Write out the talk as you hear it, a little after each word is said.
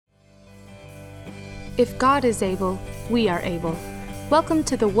If God is able, we are able. Welcome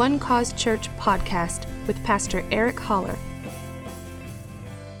to the One Cause Church podcast with Pastor Eric Holler.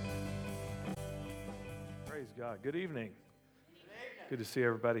 Praise God. Good evening. Good to see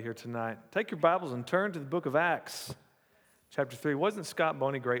everybody here tonight. Take your Bibles and turn to the book of Acts, chapter 3. Wasn't Scott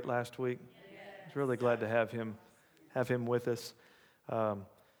Boney great last week? I was really glad to have him with us. I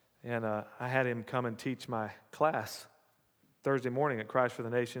had him come and teach my class Thursday morning at Christ for the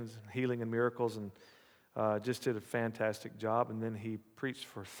Nations, Healing and Miracles, and just did a fantastic job. And then he preached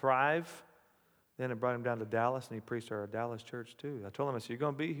for Thrive. Then I brought him down to Dallas, and he preached at our Dallas church too. I told him, I said, you're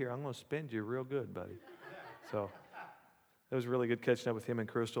going to be here. I'm going to spend you real good, buddy. So it was really good catching up with him and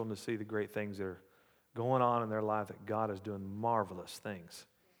Crystal and to see the great things that are going on in their life, that God is doing marvelous things.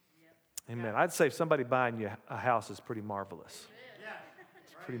 Amen. I'd say if somebody buying you a house is pretty marvelous.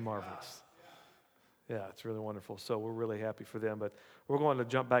 It's pretty marvelous. Yeah, it's really wonderful. So we're really happy for them. But we're going to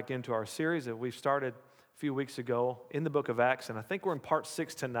jump back into our series that we started a few weeks ago in the book of Acts. And I think we're in part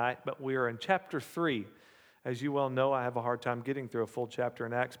 6 tonight, but we are in chapter 3. As you well know, I have a hard time getting through a full chapter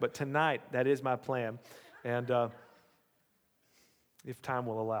in Acts. But tonight, that is my plan. And if time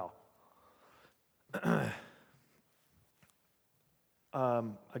will allow.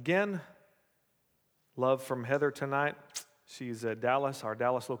 Again, love from Heather tonight. She's at Dallas, our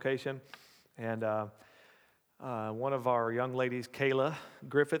Dallas location. And one of our young ladies, Kayla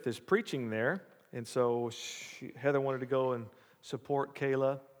Griffith, is preaching there. And so Heather wanted to go and support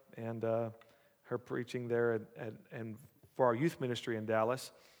Kayla and her preaching there and for our youth ministry in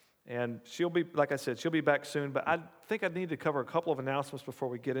Dallas. And she'll be, like I said, she'll be back soon. But I think I need to cover a couple of announcements before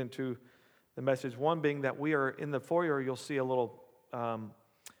we get into the message. One being that we are in the foyer, you'll see a little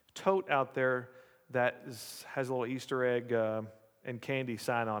tote out there that has a little Easter egg and candy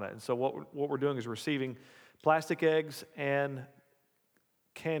sign on it. And so what we're doing is receiving plastic eggs and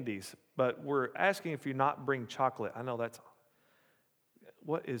candies. But we're asking if you not bring chocolate. I know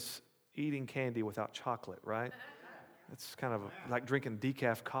what is eating candy without chocolate, right? It's kind of like drinking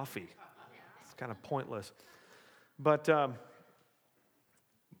decaf coffee. It's kind of pointless. But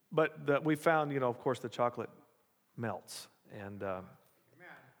we found, of course, the chocolate melts. And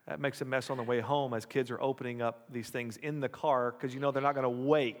that makes a mess on the way home as kids are opening up these things in the car because, they're not going to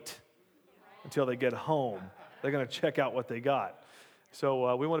wait until they get home. They're going to check out what they got.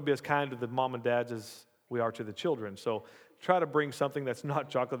 So we want to be as kind to the mom and dads as we are to the children. So try to bring something that's not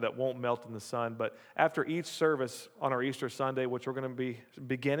chocolate that won't melt in the sun. But after each service on our Easter Sunday, which we're going to be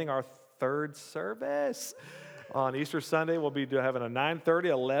beginning our third service on Easter Sunday, we'll be having a 9:30,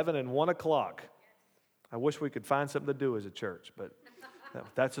 11, and 1 o'clock. I wish we could find something to do as a church, but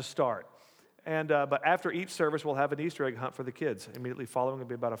that's a start. And but after each service, we'll have an Easter egg hunt for the kids. Immediately following, it'll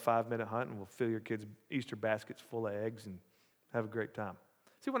be about a 5-minute hunt, and we'll fill your kids' Easter baskets full of eggs and have a great time.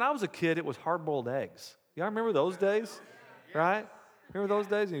 See, when I was a kid, it was hard-boiled eggs. Y'all remember those days, right? Remember those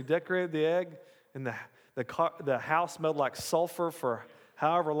days? And you decorated the egg, and the house smelled like sulfur for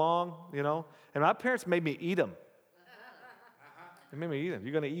however long, And my parents made me eat them. They made me eat them.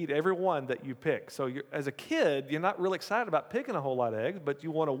 You're going to eat every one that you pick. So as a kid, you're not really excited about picking a whole lot of eggs, but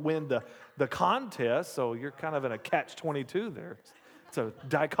you want to win the contest, so you're kind of in a catch-22 there. It's a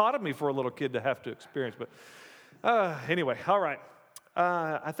dichotomy for a little kid to have to experience. But anyway, all right.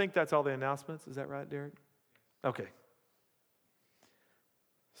 I think that's all the announcements. Is that right, Derek? Okay.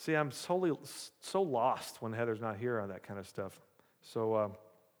 See, I'm so lost when Heather's not here on that kind of stuff. So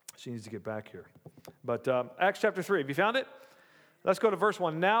she needs to get back here. But Acts chapter 3, have you found it? Let's go to verse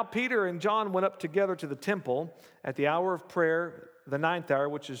 1. Now Peter and John went up together to the temple at the hour of prayer, the 9th hour,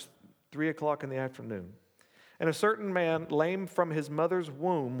 which is 3 o'clock in the afternoon. And a certain man, lame from his mother's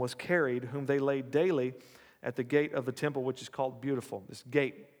womb, was carried, whom they laid daily at the gate of the temple, which is called Beautiful. This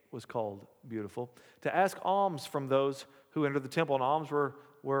gate was called Beautiful, to ask alms from those who entered the temple. And alms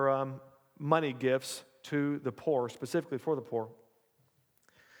were money gifts to the poor, specifically for the poor.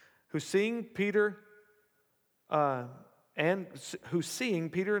 Who seeing Peter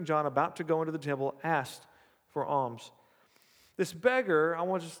and John about to go into the temple, asked for alms. This beggar, I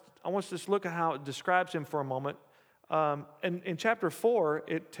want us to just look at how it describes him for a moment. In chapter 4,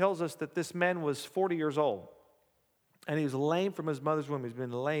 it tells us that this man was 40 years old. And he was lame from his mother's womb. He's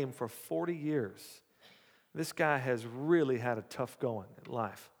been lame for 40 years. This guy has really had a tough going in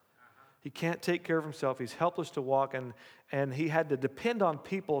life. He can't take care of himself. He's helpless to walk. And he had to depend on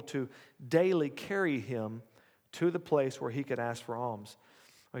people to daily carry him to the place where he could ask for alms.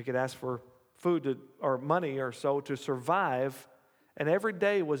 Or he could ask for food or money or so to survive. And every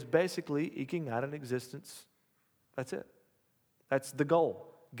day was basically eking out an existence. That's it. That's the goal.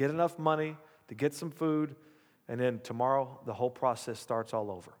 Get enough money to get some food, and then tomorrow the whole process starts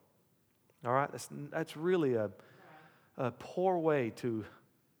all over. All right? That's really a poor way to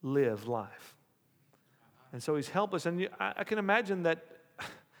live life. And so he's helpless. And I can imagine that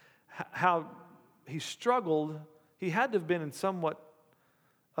how he struggled. He had to have been in somewhat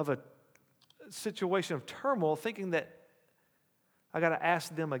of a situation of turmoil, thinking that I got to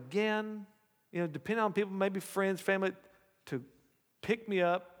ask them again, depending on people, maybe friends, family, to pick me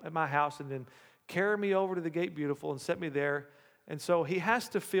up at my house and then carry me over to the Gate Beautiful and set me there. And so he has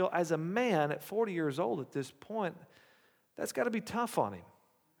to feel, as a man at 40 years old at this point, that's got to be tough on him.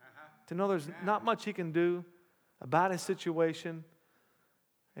 To know there's not much he can do about his situation,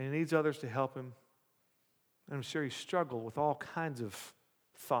 and he needs others to help him. And I'm sure he struggled with all kinds of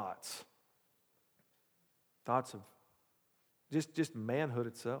thoughts of just manhood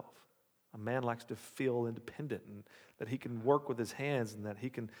itself. A man likes to feel independent and that he can work with his hands and that he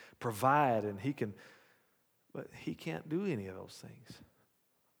can provide but he can't do any of those things.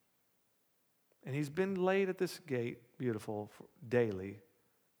 And he's been laid at this Gate Beautiful daily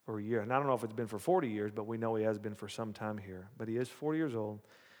for a year. And I don't know if it's been for 40 years, but we know he has been for some time here. But he is 40 years old.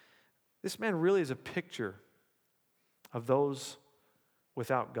 This man really is a picture of those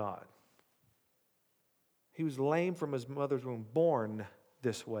without God. He was lame from his mother's womb, born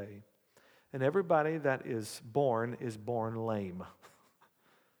this way. And everybody that is born lame.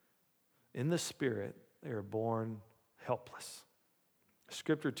 In the spirit, they are born helpless.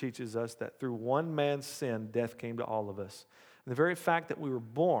 Scripture teaches us that through one man's sin, death came to all of us. And the very fact that we were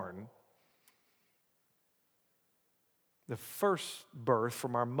born, the first birth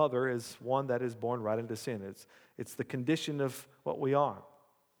from our mother is one that is born right into sin. It's the condition of what we are.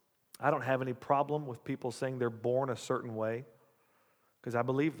 I don't have any problem with people saying they're born a certain way, because I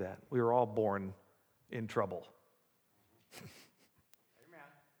believe that. We were all born in trouble. Amen.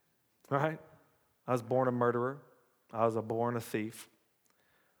 Right? I was born a murderer. I was born a thief.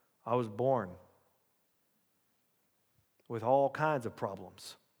 I was born with all kinds of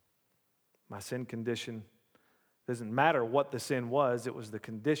problems. My sin condition, doesn't matter what the sin was, it was the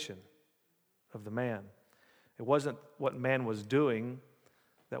condition of the man. It wasn't what man was doing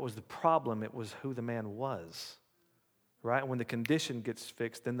that was the problem, it was who the man was. Right? And when the condition gets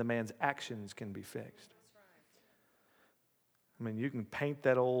fixed, then the man's actions can be fixed. I mean, you can paint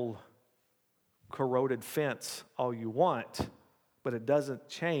that old corroded fence all you want, but it doesn't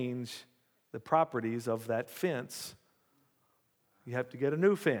change the properties of that fence. You have to get a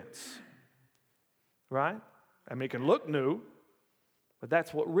new fence. Right? I mean, it can look new, but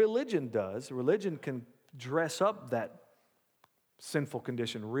that's what religion does. Religion can dress up that sinful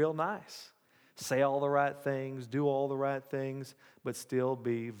condition real nice. Say all the right things, do all the right things, but still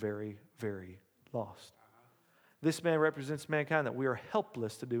be very, very lost. This man represents mankind, that we are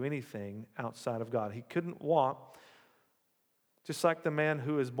helpless to do anything outside of God. He couldn't walk, just like the man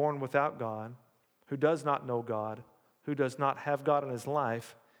who is born without God, who does not know God, who does not have God in his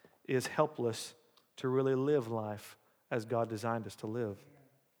life, is helpless to really live life as God designed us to live.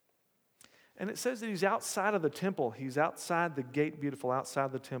 And it says that he's outside of the temple. He's outside the Gate Beautiful,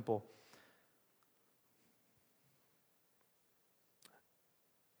 outside the temple.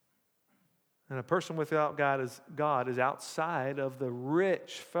 And a person without God is outside of the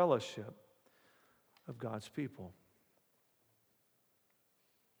rich fellowship of God's people.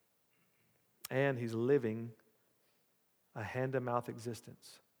 And he's living a hand-to-mouth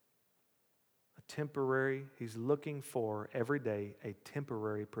existence. He's looking for every day a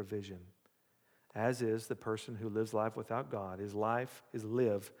temporary provision. As is the person who lives life without God. His life is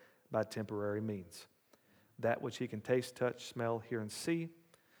lived by temporary means. That which he can taste, touch, smell, hear, and see.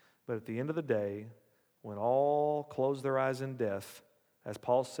 But at the end of the day, when all close their eyes in death, as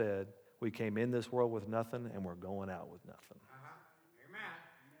Paul said, we came in this world with nothing and we're going out with nothing.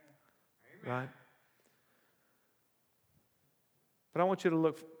 Amen. Right? But I want you to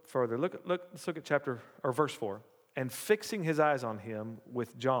look further. Let's look at verse 4. And fixing his eyes on him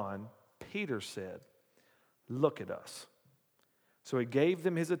with John, Peter said, "Look at us." So he gave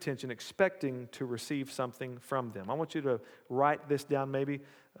them his attention, expecting to receive something from them. I want you to write this down maybe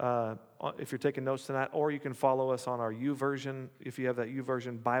if you're taking notes tonight, or you can follow us on our YouVersion, if you have that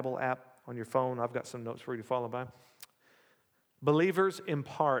YouVersion Bible app on your phone. I've got some notes for you to follow by. Believers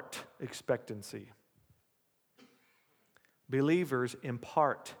impart expectancy. Believers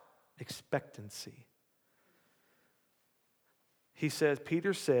impart expectancy.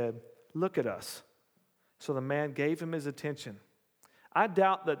 Peter said, "Look at us." So the man gave him his attention. I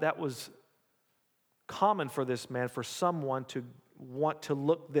doubt that was common for this man, for someone to want to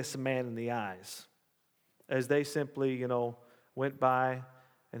look this man in the eyes. As they simply, went by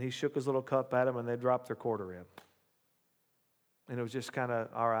and he shook his little cup at him and they dropped their quarter in. And it was just kind of,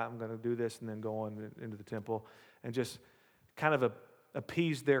 all right, I'm going to do this, and then go on into the temple, and just kind of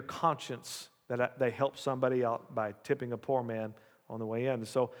appease their conscience that they helped somebody out by tipping a poor man on the way in.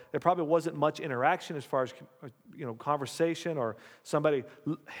 So there probably wasn't much interaction as far as conversation or somebody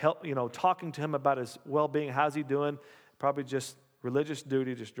talking to him about his well-being. How's he doing? Probably just religious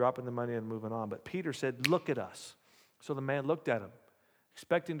duty, just dropping the money and moving on. But Peter said, "Look at us." So the man looked at him,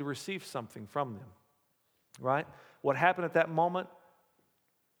 expecting to receive something from them. Right? What happened at that moment?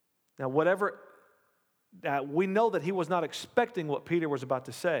 Now, we know that he was not expecting what Peter was about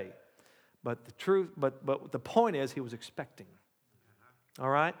to say. But the point is, he was expecting. All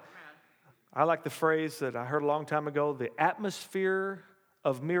right? I like the phrase that I heard a long time ago, the atmosphere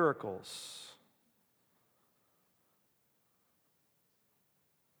of miracles.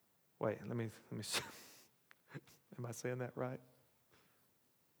 Wait, let me see. Am I saying that right?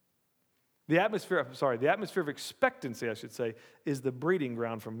 The atmosphere of expectancy, I should say, is the breeding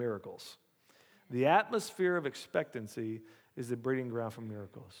ground for miracles. The atmosphere of expectancy is the breeding ground for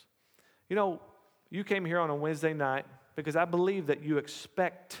miracles. You came here on a Wednesday night because I believe that you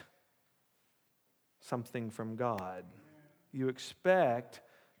expect something from God. You expect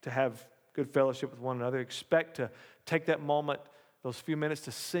to have good fellowship with one another. Expect to take that moment, those few minutes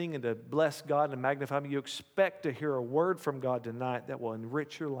to sing and to bless God and magnify Him. You expect to hear a word from God tonight that will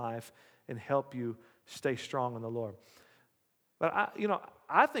enrich your life and help you stay strong in the Lord. But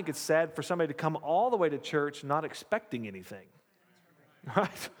I think it's sad for somebody to come all the way to church not expecting anything.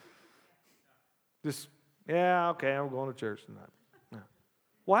 Right? Just, okay, I'm going to church tonight. No.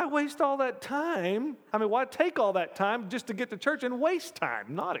 Why waste all that time? Why take all that time just to get to church and waste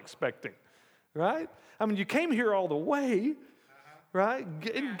time not expecting? Right? You came here all the way, right?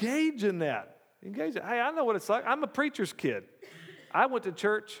 Engage in that. Hey, I know what it's like. I'm a preacher's kid. I went to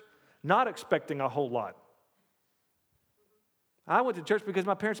church not expecting a whole lot. I went to church because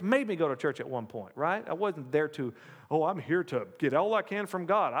my parents made me go to church at one point, right? I wasn't there I'm here to get all I can from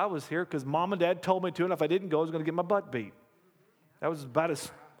God. I was here because Mom and Dad told me to, and if I didn't go, I was going to get my butt beat. That was about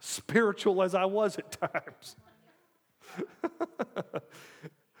as spiritual as I was at times.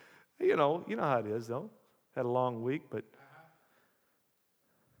 You know how it is, though. Had a long week, but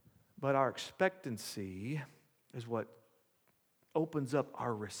our expectancy is what opens up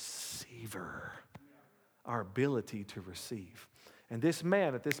our receiver, our ability to receive. And this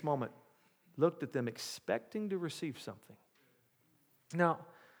man at this moment looked at them expecting to receive something. Now,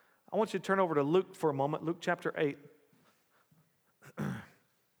 I want you to turn over to Luke for a moment, Luke chapter 8.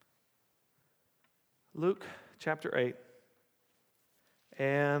 Luke chapter 8.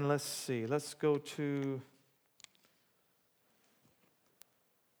 And let's go to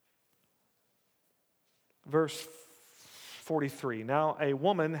verse 43. Now, a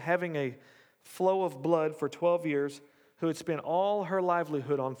woman having a flow of blood for 12 years, who had spent all her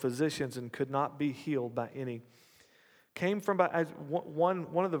livelihood on physicians and could not be healed by any, came from, as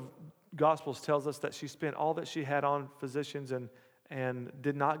one of the Gospels tells us that she spent all that she had on physicians and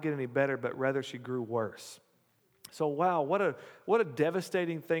did not get any better, but rather she grew worse. So wow, what a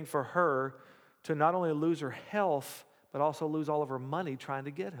devastating thing for her to not only lose her health, but also lose all of her money trying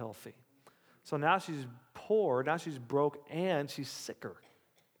to get healthy. So now she's poor, now she's broke, and she's sicker.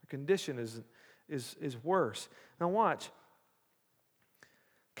 Her condition is worse. Now watch.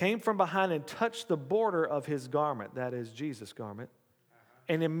 Came from behind and touched the border of his garment, that is Jesus' garment,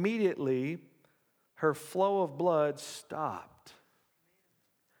 and immediately her flow of blood stopped.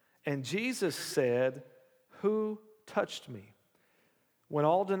 And Jesus said, "Who touched me?" When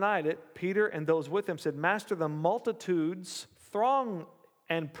all denied it, Peter and those with him said, "Master, the multitudes throng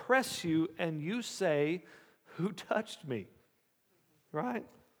and press you, and you say, 'Who touched me?'" Right?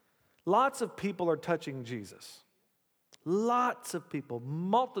 Lots of people are touching Jesus. Lots of people,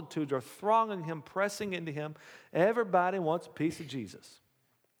 multitudes are thronging him, pressing into him. Everybody wants a piece of Jesus,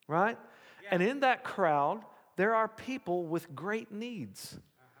 right? Yeah. And in that crowd, there are people with great needs.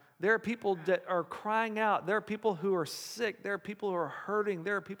 There are people that are crying out. There are people who are sick. There are people who are hurting.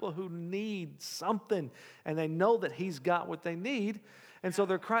 There are people who need something, and they know that he's got what they need. And so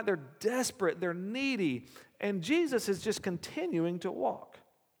they're crying, they're desperate, they're needy. And Jesus is just continuing to walk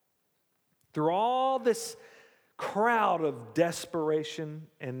through all this crowd of desperation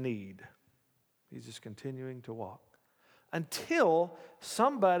and need. He's just continuing to walk until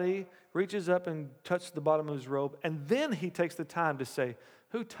somebody reaches up and touches the bottom of his robe, and then he takes the time to say,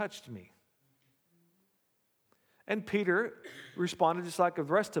 "Who touched me?" And Peter responded just like the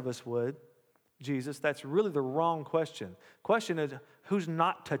rest of us would. "Jesus, that's really the wrong question. Question is, who's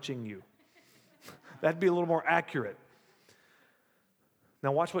not touching you?" That'd be a little more accurate.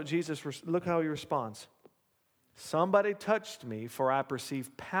 Now watch what look how he responds. Somebody touched me, for I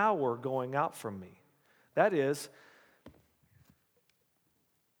perceive power going out from me. That is,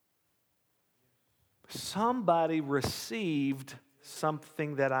 somebody received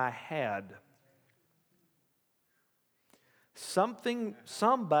something that I had.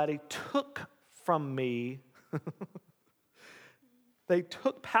 Somebody took from me. They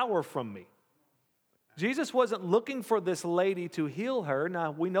took power from me. Jesus wasn't looking for this lady to heal her.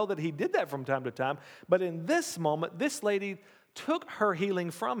 Now, we know that he did that from time to time. But in this moment, this lady took her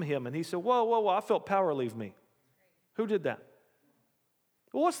healing from him. And he said, whoa, I felt power leave me. Who did that?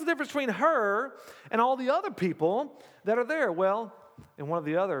 Well, what's the difference between her and all the other people that are there? Well, in one of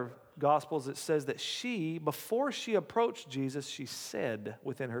the other Gospels, it says that she, before she approached Jesus, she said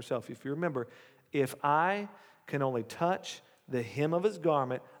within herself, if you remember, if I can only touch the hem of his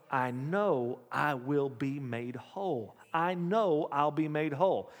garment, I know I will be made whole. I know I'll be made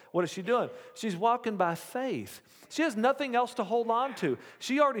whole. What is she doing? She's walking by faith. She has nothing else to hold on to.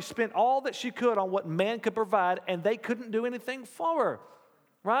 She already spent all that she could on what man could provide, and they couldn't do anything for her,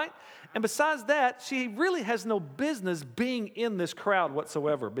 right? And besides that, she really has no business being in this crowd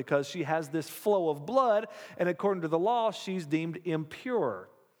whatsoever because she has this flow of blood, and according to the law, she's deemed impure.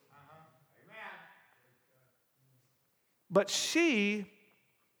 But she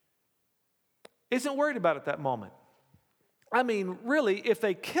isn't worried about it at that moment. I mean, really, if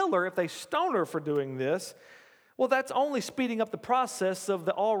they kill her, if they stone her for doing this, well, that's only speeding up the process of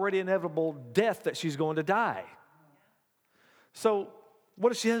the already inevitable death that she's going to die. So what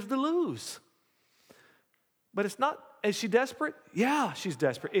does she have to lose? But it's not, is she desperate? Yeah, she's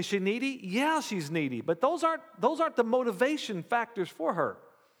desperate. Is she needy? Yeah, she's needy. But those aren't the motivation factors for her.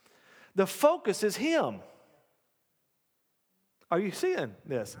 The focus is him. Are you seeing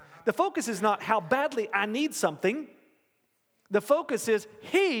this? The focus is not how badly I need something. The focus is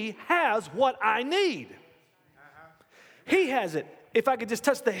he has what I need. He has it. If I could just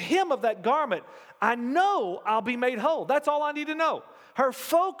touch the hem of that garment, I know I'll be made whole. That's all I need to know. Her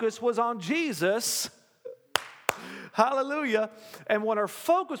focus was on Jesus. Hallelujah. And when her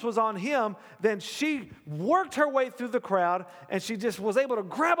focus was on him, then she worked her way through the crowd and she just was able to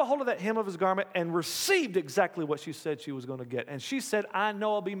grab a hold of that hem of his garment and received exactly what she said she was going to get. And she said, I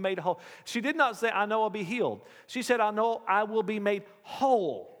know I'll be made whole. She did not say, I know I'll be healed. She said, I know I will be made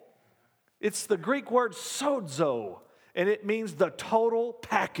whole. It's the Greek word sozo, and it means the total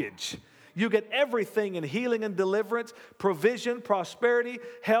package. You get everything in healing and deliverance, provision, prosperity,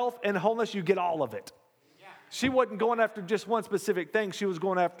 health, and wholeness. You get all of it. She wasn't going after just one specific thing. She was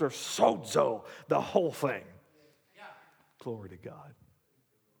going after sozo, the whole thing. Yeah. Glory to God.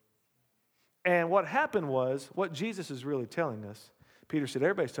 And what happened was, what Jesus is really telling us, Peter said,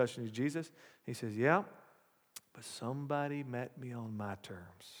 everybody's touching you, Jesus. He says, yeah, but somebody met me on my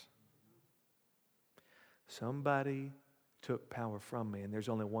terms. Somebody took power from me, and there's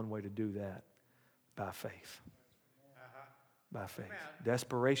only one way to do that, by faith. By faith. Amen.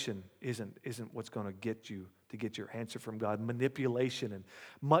 Desperation isn't what's going to get you to get your answer from God. Manipulation and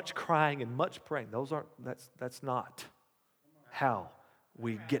much crying and much praying, that's not how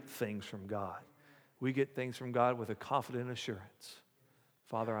we get things from God. We get things from God with a confident assurance.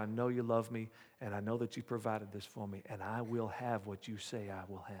 Father, I know you love me, and I know that you provided this for me, and I will have what you say I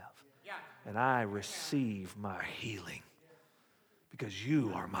will have. And I receive my healing because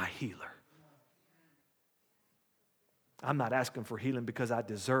you are my healer. I'm not asking for healing because I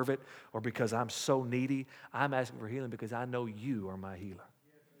deserve it or because I'm so needy. I'm asking for healing because I know you are my healer.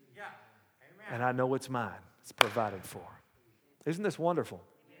 Yeah. And I know it's mine. It's provided for. Isn't this wonderful?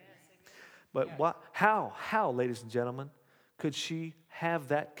 But how, ladies and gentlemen, could she have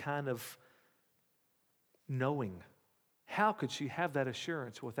that kind of knowing? How could she have that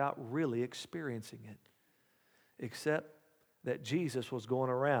assurance without really experiencing it? Except that Jesus was going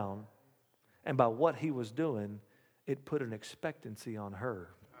around, and by what he was doing, it put an expectancy on her.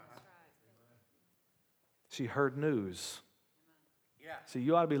 She heard news. See,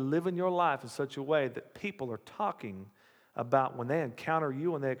 you ought to be living your life in such a way that people are talking about when they encounter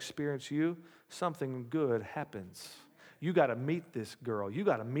you and they experience you, something good happens. You got to meet this girl. You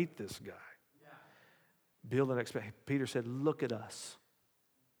got to meet this guy. Build an expectation. Peter said, look at us.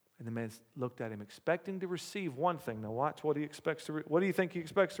 And the man looked at him, expecting to receive one thing. Now watch what he expects to what do you think he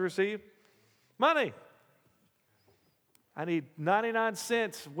expects to receive? Money. I need 99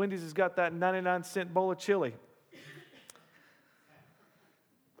 cents. Wendy's has got that 99-cent bowl of chili.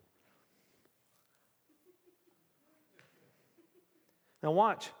 Now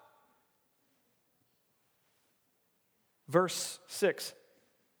watch. Verse 6.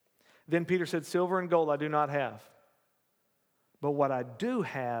 Then Peter said, silver and gold I do not have, but what I do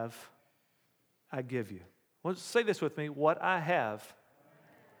have, I give you. Well, say this with me. What I have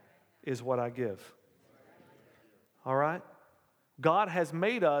is what I give. All right? God has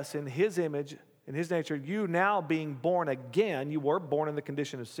made us in His image, in His nature. You now being born again, you were born in the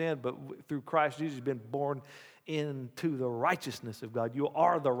condition of sin, but through Christ Jesus, you've been born into the righteousness of God. You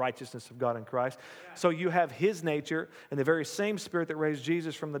are the righteousness of God in Christ. So you have His nature, and the very same Spirit that raised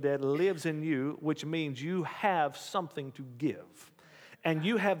Jesus from the dead lives in you, which means you have something to give. And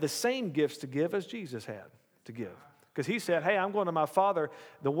you have the same gifts to give as Jesus had to give. Because He said, hey, I'm going to my Father.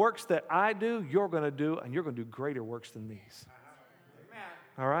 The works that I do, you're going to do, and you're going to do greater works than these.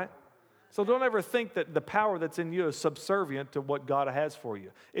 All right? So don't ever think that the power that's in you is subservient to what God has for you.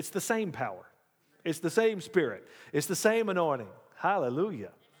 It's the same power. It's the same Spirit. It's the same anointing.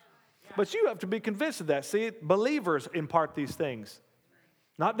 Hallelujah. But you have to be convinced of that. See, believers impart these things.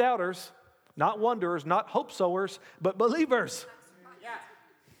 Not doubters, not wonderers, not hope sowers, but believers. Yeah.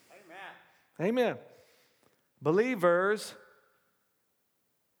 Amen. Amen. Believers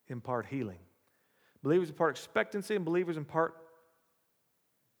impart healing. Believers impart expectancy, and believers impart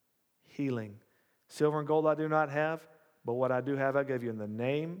healing. Silver and gold I do not have, but what I do have I give you in the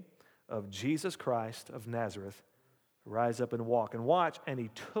name of Jesus Christ of Nazareth. Rise up and walk. And watch, and He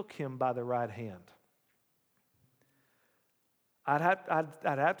took him by the right hand. I'd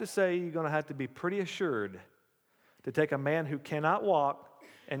have to say you're going to have to be pretty assured to take a man who cannot walk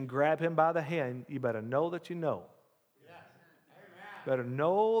and grab him by the hand. You better know that you know. Yes. Better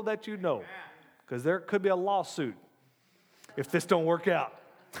know that you know. Because there could be a lawsuit if this don't work out.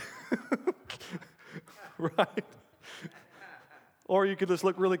 Right? Or you could just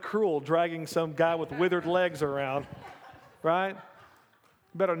look really cruel dragging some guy with withered legs around. Right?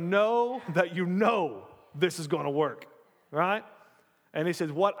 Better know that you know this is going to work. Right? And He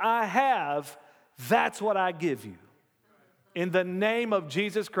says, what I have, that's what I give you. In the name of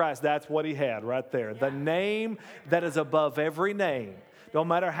Jesus Christ, that's what He had right there. The name that is above every name. No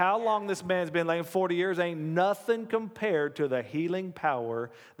matter how long this man's been laying, 40 years, ain't nothing compared to the healing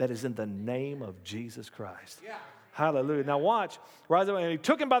power that is in the name of Jesus Christ. Yeah. Hallelujah. Now watch. Rise up, and He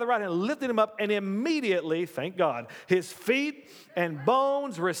took him by the right hand, lifted him up, and immediately, thank God, his feet and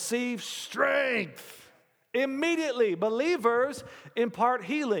bones received strength. Immediately, believers impart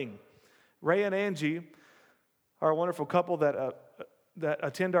healing. Ray and Angie are a wonderful couple that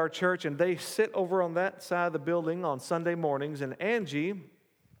attend our church, and they sit over on that side of the building on Sunday mornings. And Angie,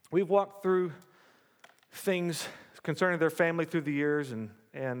 we've walked through things concerning their family through the years,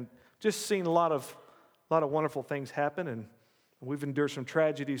 and just seen a lot of wonderful things happen, and we've endured some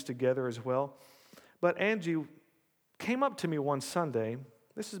tragedies together as well. But Angie came up to me one Sunday,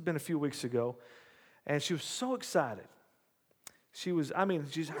 this has been a few weeks ago, and she was so excited.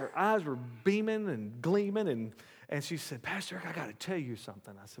 Her eyes were beaming and gleaming, and she said, Pastor Eric, I got to tell you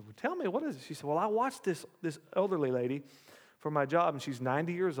something. I said, well, tell me, what is it? She said, well, I watched this elderly lady for my job, and she's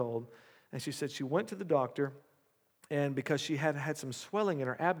 90 years old, and she said she went to the doctor, and because she had some swelling in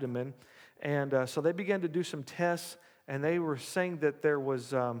her abdomen, and so they began to do some tests, and they were saying that there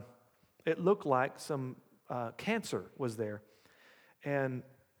was, it looked like some cancer was there, and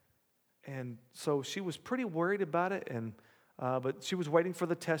so she was pretty worried about it, but she was waiting for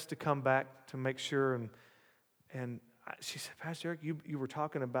the test to come back to make sure. And she said, Pastor Eric, you were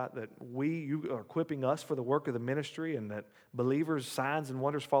talking about that you are equipping us for the work of the ministry, and that believers, signs and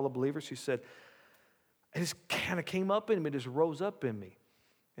wonders follow believers. She said, it just kind of came up in me, it just rose up in me.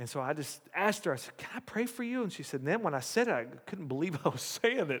 And so I just asked her, I said, can I pray for you? And she said, and then when I said it, I couldn't believe I was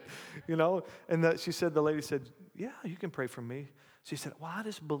saying it, And she said, the lady said, yeah, you can pray for me. She said, well, I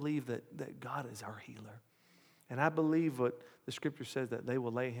just believe that God is our healer. And I believe what the Scripture says, that they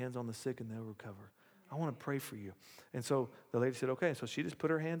will lay hands on the sick and they'll recover. I want to pray for you. And so the lady said, okay. So she just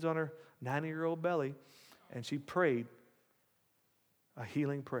put her hands on her 90-year-old belly, and she prayed a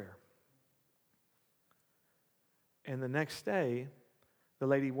healing prayer. And the next day, the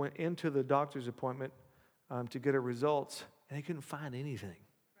lady went into the doctor's appointment to get her results, and they couldn't find anything.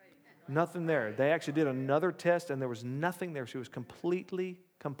 Nothing there. They actually did another test, and there was nothing there. She was completely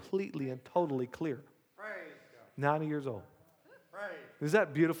and totally clear. 90 years old. Is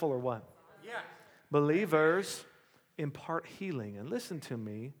that beautiful or what? Yes. Believers impart healing. And listen to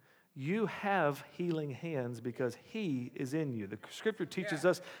me, you have healing hands because He is in you. The Scripture teaches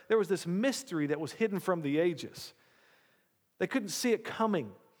us there was this mystery that was hidden from the ages. They couldn't see it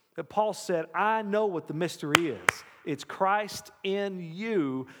coming. But Paul said, I know what the mystery is. It's Christ in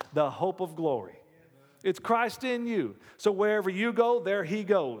you, the hope of glory. It's Christ in you. So wherever you go, there He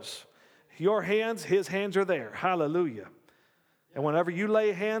goes. Your hands, His hands are there. Hallelujah. And whenever you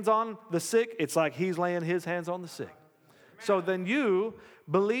lay hands on the sick, it's like He's laying His hands on the sick. So then you,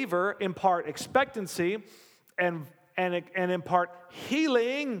 believer, impart expectancy, and impart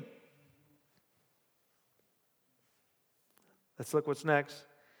healing. Let's look what's next.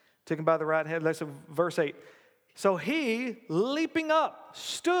 Took him by the right hand. Let's verse 8. So he, leaping up,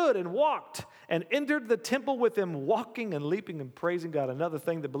 stood and walked and entered the temple with them, walking and leaping and praising God. Another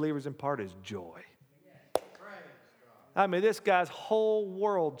thing that believers impart is joy. I mean, this guy's whole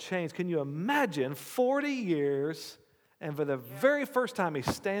world changed. Can you imagine 40 years, and for the very first time he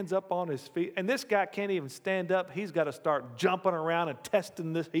stands up on his feet, and this guy can't even stand up. He's got to start jumping around and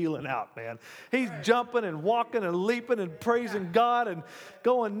testing this healing out, man. He's jumping and walking and leaping and praising God and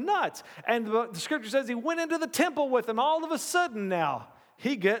going nuts. And the scripture says he went into the temple with them. All of a sudden now,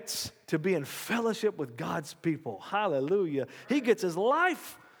 he gets to be in fellowship with God's people. Hallelujah. He gets his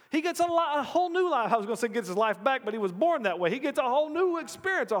life. He gets a whole new life. I was going to say gets his life back, but he was born that way. He gets a whole new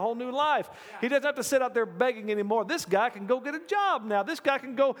experience, a whole new life. He doesn't have to sit out there begging anymore. This guy can go get a job now. This guy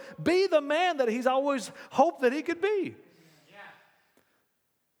can go be the man that he's always hoped that he could be. Yeah.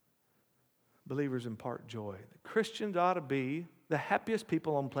 Believers impart joy. Christians ought to be the happiest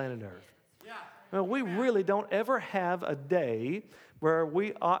people on planet Earth. Yeah. Well, we really don't ever have a day where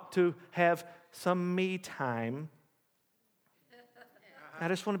we ought to have some me time. I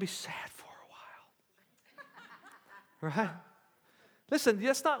just want to be sad for a while. Right? Listen,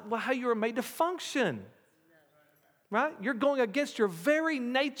 that's not how you were made to function. Right? You're going against your very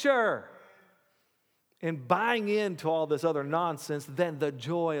nature and buying into all this other nonsense than the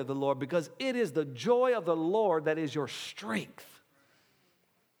joy of the Lord, because it is the joy of the Lord that is your strength.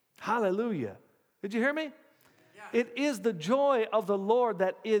 Hallelujah. Did you hear me? Yeah. It is the joy of the Lord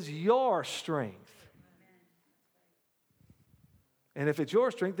that is your strength. And if it's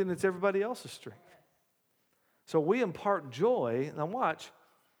your strength, then it's everybody else's strength. So we impart joy. Now watch.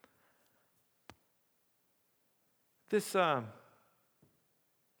 The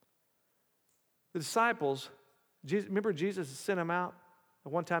disciples, remember Jesus sent them out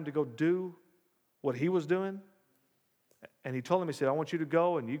at one time to go do what he was doing? And he told them, he said, I want you to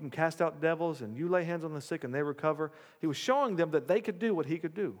go and you can cast out devils and you lay hands on the sick and they recover. He was showing them that they could do what he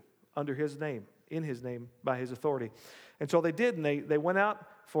could do under his name, in his name, by his authority. And so they did, and they went out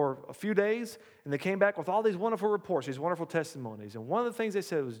for a few days, and they came back with all these wonderful reports, these wonderful testimonies. And one of the things they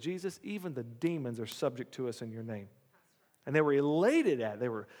said was, Jesus, even the demons are subject to us in your name. And they were elated at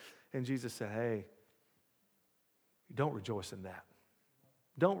it. And Jesus said, hey, don't rejoice in that.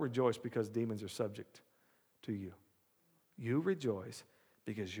 Don't rejoice because demons are subject to you. You rejoice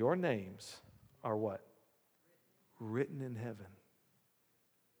because your names are what? Written in heaven.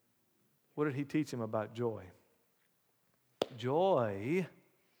 What did he teach them about joy? Joy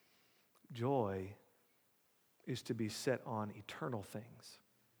is to be set on eternal things.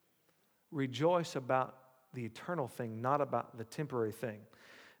 Rejoice about the eternal thing, not about the temporary thing.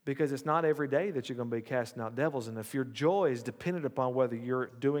 Because it's not every day that you're going to be casting out devils. And if your joy is dependent upon whether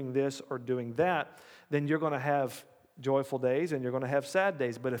you're doing this or doing that, then you're going to have joyful days and you're going to have sad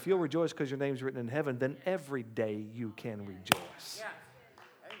days. But if you'll rejoice because your name's written in heaven, then every day you can rejoice. Yeah.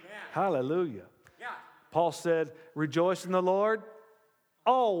 Hallelujah. Yeah. Paul said, rejoice in the Lord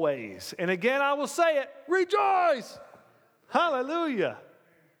always. And again, I will say it, rejoice. Hallelujah.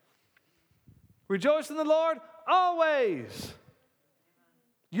 Rejoice in the Lord always.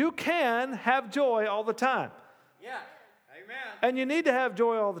 You can have joy all the time. Yeah. Amen. And you need to have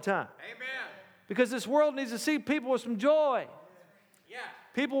joy all the time. Amen. Because this world needs to see people with some joy. Yeah.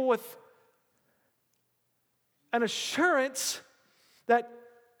 People with an assurance that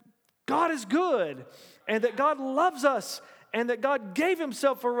God is good and that God loves us and that God gave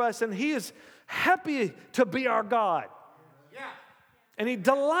himself for us and he is happy to be our God. Yeah. And he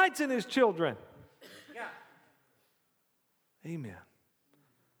delights in his children. Yeah. Amen.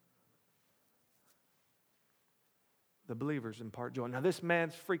 The believers impart joy. Now this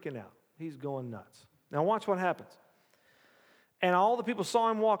man's freaking out. He's going nuts. Now watch what happens. And all the people saw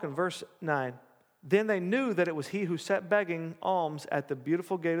him walking, verse 9. Then they knew that it was he who sat begging alms at the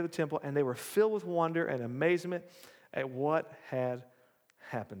beautiful gate of the temple, and they were filled with wonder and amazement at what had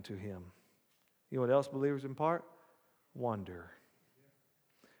happened to him. You know what else believers impart? Wonder.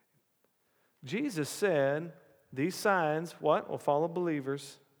 Jesus said, these signs, what? Will follow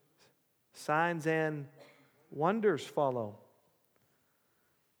believers. Signs and wonders follow.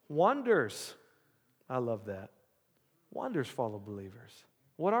 Wonders. I love that. Wonders follow believers.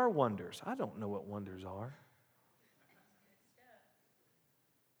 What are wonders? I don't know what wonders are.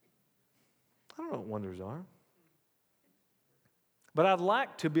 I don't know what wonders are. But I'd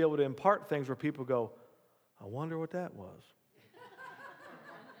like to be able to impart things where people go, I wonder what that was.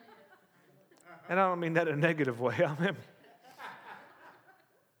 And I don't mean that in a negative way. I mean,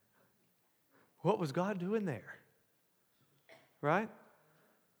 What was God doing there? Right?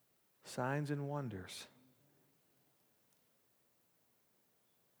 Signs and wonders.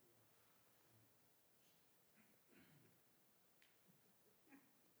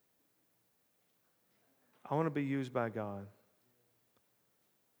 I want to be used by God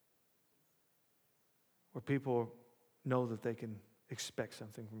where people know that they can expect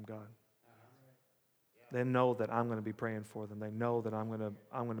something from God. They know that I'm going to be praying for them. They know that I'm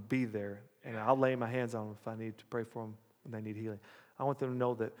going to be there, and I'll lay my hands on them if I need to pray for them when they need healing. I want them to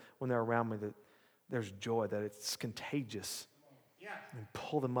know that when they're around me that there's joy, that it's contagious, and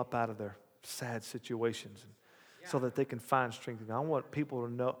pull them up out of their sad situations so that they can find strength. I want people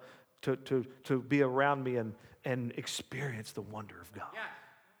to know, to be around me and experience the wonder of God. Yeah.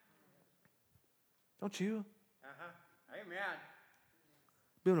 Don't you? Amen.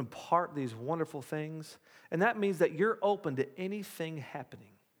 Be able to impart these wonderful things. And that means that you're open to anything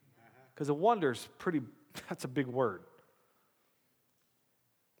happening. Because a wonder is that's a big word.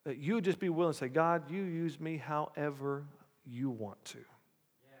 That you would just be willing to say, God, you use me however you want to.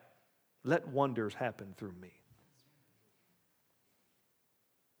 Let wonders happen through me.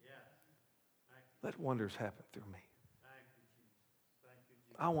 Let wonders happen through me.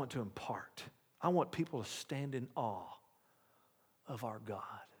 I want to impart. I want people to stand in awe of our God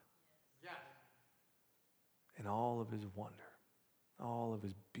and all of his wonder, all of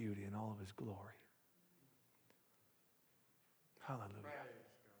his beauty, and all of his glory. Hallelujah.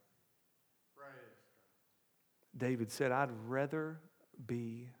 David said, I'd rather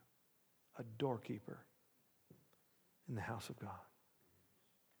be a doorkeeper in the house of God.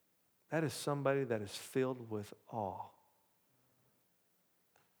 That is somebody that is filled with awe.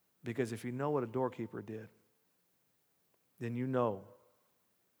 Because if you know what a doorkeeper did, then you know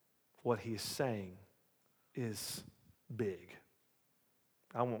what he's saying is big.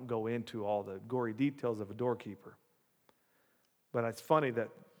 I won't go into all the gory details of a doorkeeper. But it's funny that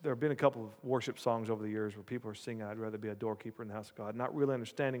there have been a couple of worship songs over the years where people are singing, I'd rather be a doorkeeper in the house of God, not really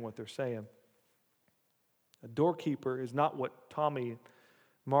understanding what they're saying. A doorkeeper is not what Tommy and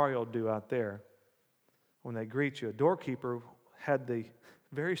Mario do out there when they greet you. A doorkeeper had the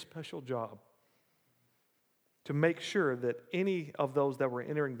very special job to make sure that any of those that were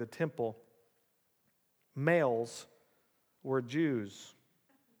entering the temple, males, were Jews.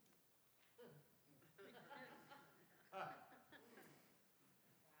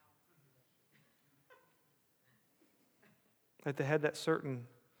 That they had that certain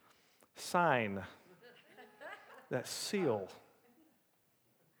sign, that seal.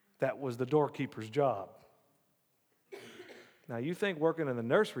 That was the doorkeeper's job. Now, you think working in the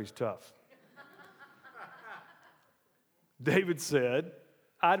nursery is tough. David said,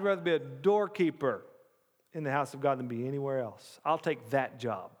 I'd rather be a doorkeeper in the house of God than be anywhere else. I'll take that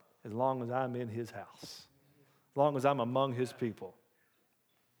job as long as I'm in his house, as long as I'm among his people.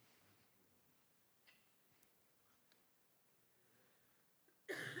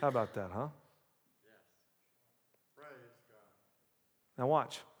 How about that, huh? Praise God. Now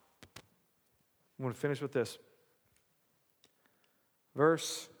watch. I'm going to finish with this.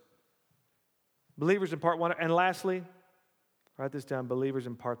 Believers impart one, and lastly, write this down, believers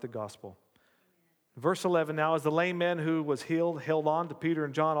impart the gospel. Verse 11, now as the lame man who was healed held on to Peter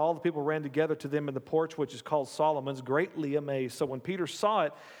and John, all the people ran together to them in the porch, which is called Solomon's, greatly amazed. So when Peter saw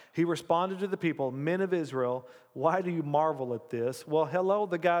it, he responded to the people, men of Israel, why do you marvel at this? Well, hello,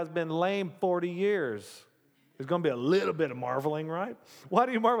 the guy's been lame 40 years. There's going to be a little bit of marveling, right? Why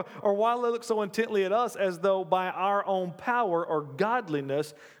do you marvel? Or why look so intently at us as though by our own power or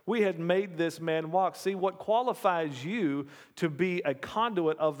godliness we had made this man walk? See, what qualifies you to be a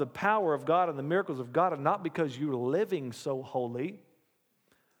conduit of the power of God and the miracles of God are not because you're living so holy.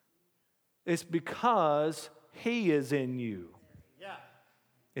 It's because he is in you. Yeah.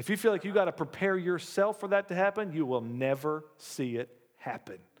 If you feel like you got to prepare yourself for that to happen, you will never see it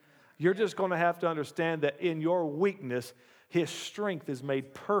happen. You're just going to have to understand that in your weakness, his strength is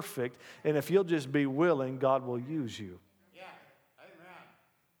made perfect. And if you'll just be willing, God will use you. Yeah. Amen.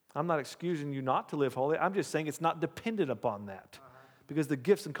 I'm not excusing you not to live holy. I'm just saying it's not dependent upon that. Because the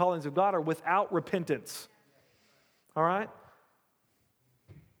gifts and callings of God are without repentance. All right?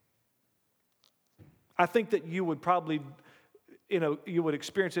 I think that you would probably, you would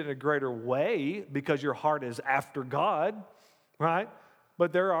experience it in a greater way because your heart is after God, right?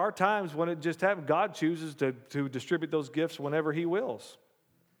 But there are times when it just happens. God chooses to distribute those gifts whenever he wills.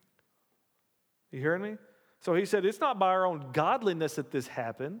 You hearing me? So he said, it's not by our own godliness that this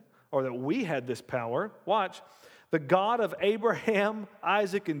happened or that we had this power. Watch. The God of Abraham,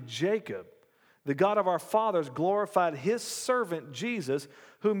 Isaac, and Jacob, The God of our fathers glorified his servant Jesus,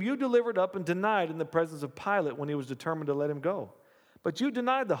 whom you delivered up and denied in the presence of Pilate when he was determined to let him go. But you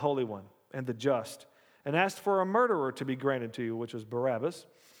denied the Holy One and the just, and asked for a murderer to be granted to you, which was Barabbas,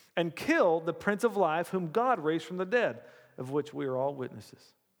 and killed the Prince of Life, whom God raised from the dead, of which we are all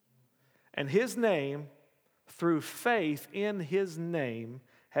witnesses. And his name, through faith in his name,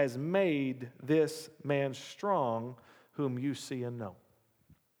 has made this man strong, whom you see and know.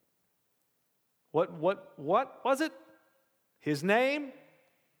 What was it? His name,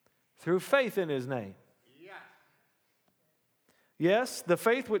 through faith in his name. Yes, the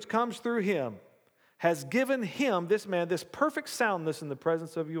faith which comes through him has given him, this man, this perfect soundness in the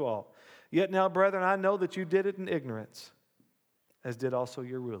presence of you all. Yet now, brethren, I know that you did it in ignorance, as did also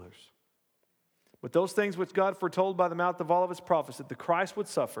your rulers. But those things which God foretold by the mouth of all of his prophets that the Christ would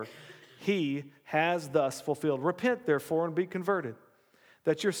suffer, he has thus fulfilled. Repent, therefore, and be converted,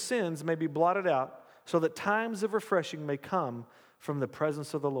 that your sins may be blotted out, so that times of refreshing may come from the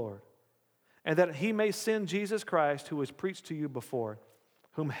presence of the Lord, and that he may send Jesus Christ, who was preached to you before,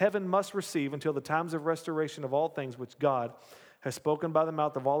 whom heaven must receive until the times of restoration of all things which God has spoken by the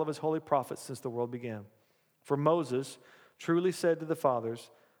mouth of all of his holy prophets since the world began. For Moses truly said to the fathers,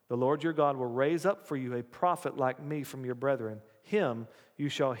 the Lord your God will raise up for you a prophet like me from your brethren. Him you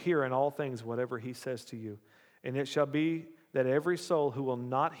shall hear in all things whatever he says to you. And it shall be that every soul who will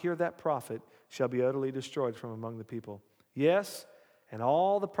not hear that prophet shall be utterly destroyed from among the people. Yes, and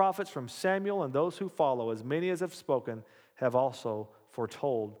all the prophets from Samuel and those who follow, as many as have spoken, have also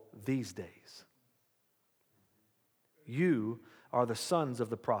foretold these days. You are the sons of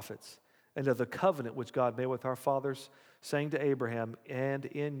the prophets and of the covenant which God made with our fathers, saying to Abraham, and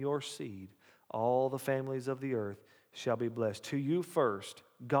in your seed all the families of the earth shall be blessed. To you first,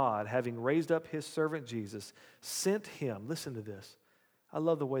 God, having raised up his servant Jesus, sent him. Listen to this. I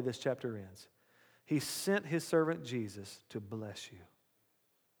love the way this chapter ends. He sent his servant Jesus to bless you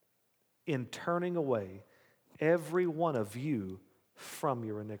in turning away every one of you from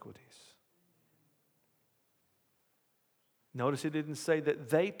your iniquities. Notice it didn't say that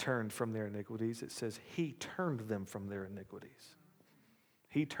they turned from their iniquities. It says he turned them from their iniquities.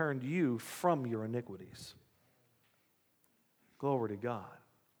 He turned you from your iniquities. Glory to God.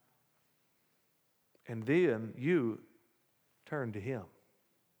 And then you turn to him.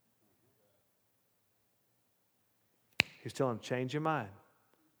 He's telling them, change your mind.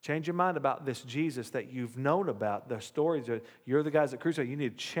 Change your mind about this Jesus that you've known about, the stories that you're the guys that crucified. You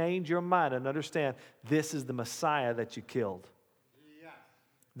need to change your mind and understand this is the Messiah that you killed. Yeah.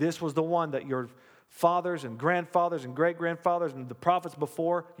 This was the one that your fathers and grandfathers and great-grandfathers and the prophets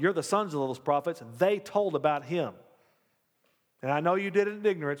before, you're the sons of those prophets, they told about him. And I know you did it in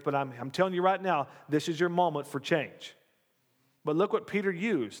ignorance, but I'm telling you right now, this is your moment for change. But look what Peter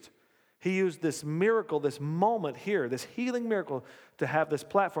used. He used this miracle, this moment here, this healing miracle to have this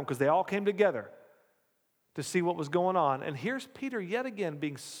platform because they all came together to see what was going on. And here's Peter yet again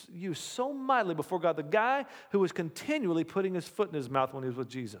being used so mightily before God, the guy who was continually putting his foot in his mouth when he was with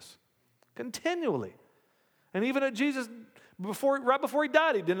Jesus. Continually. And even at Jesus, right before he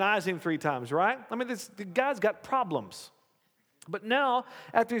died, he denies him 3 times, right? I mean, the guy's got problems. But now,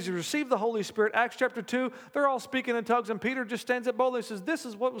 after he's received the Holy Spirit, Acts chapter 2, they're all speaking in tongues, and Peter just stands up boldly and says, this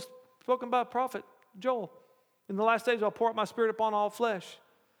is what was spoken by prophet Joel. In the last days, I'll pour out my spirit upon all flesh.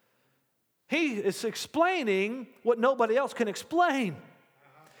 He is explaining what nobody else can explain.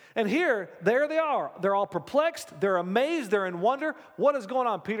 And here, there they are. They're all perplexed. They're amazed. They're in wonder. What is going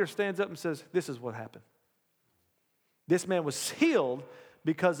on? Peter stands up and says, this is what happened. This man was healed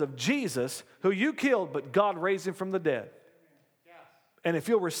because of Jesus, who you killed, but God raised him from the dead. And if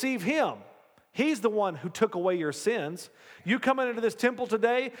you'll receive him, he's the one who took away your sins. You coming into this temple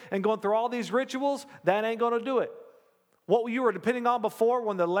today and going through all these rituals, that ain't going to do it. What you were depending on before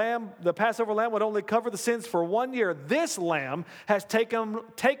when the Passover lamb would only cover the sins for 1 year, this lamb has taken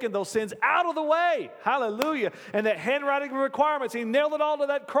those sins out of the way. Hallelujah. And that handwriting requirements, he nailed it all to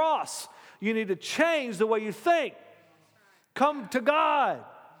that cross. You need to change the way you think. Come to God.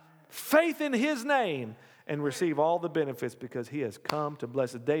 Faith in his name. And receive all the benefits because he has come to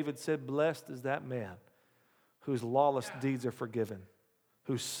bless us. David said, blessed is that man whose lawless deeds are forgiven,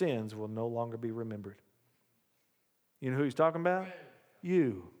 whose sins will no longer be remembered. You know who he's talking about?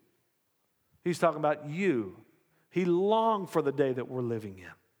 You. He's talking about you. He longed for the day that we're living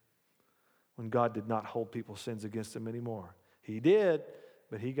in when God did not hold people's sins against him anymore. He did,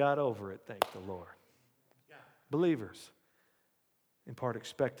 but he got over it, thank the Lord. Yeah. Believers, impart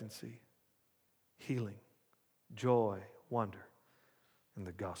expectancy, healing, joy, wonder in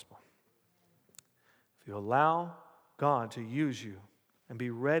the gospel. If you allow God to use you and be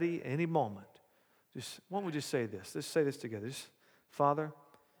ready any moment why don't we just say this? Let's say this together. Father,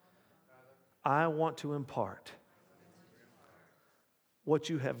 I want to impart what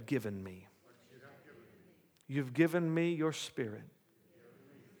you have given me. You've given me your Spirit.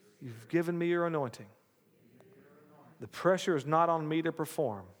 You've given me your anointing. The pressure is not on me to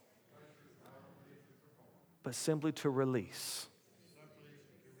perform, but simply to release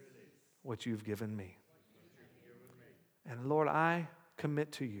what you've given me. And Lord, I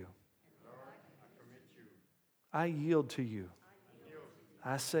commit to you. I yield to you.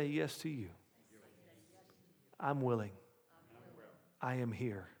 I say yes to you. I'm willing. I am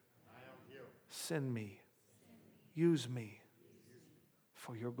here. Send me. Use me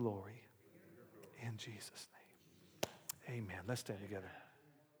for your glory. In Jesus' name. Amen. Let's stand together.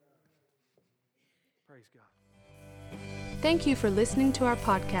 Praise God. Thank you for listening to our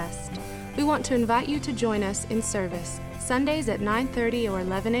podcast. We want to invite you to join us in service, Sundays at 9:30 or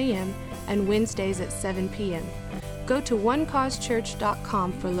 11 a.m. and Wednesdays at 7 p.m. Go to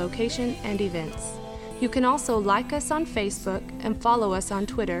onecausechurch.com for location and events. You can also like us on Facebook and follow us on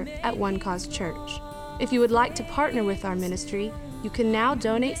Twitter at One Cause Church. If you would like to partner with our ministry, you can now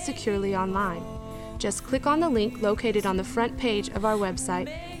donate securely online. Just click on the link located on the front page of our website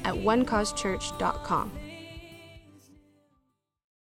at onecausechurch.com.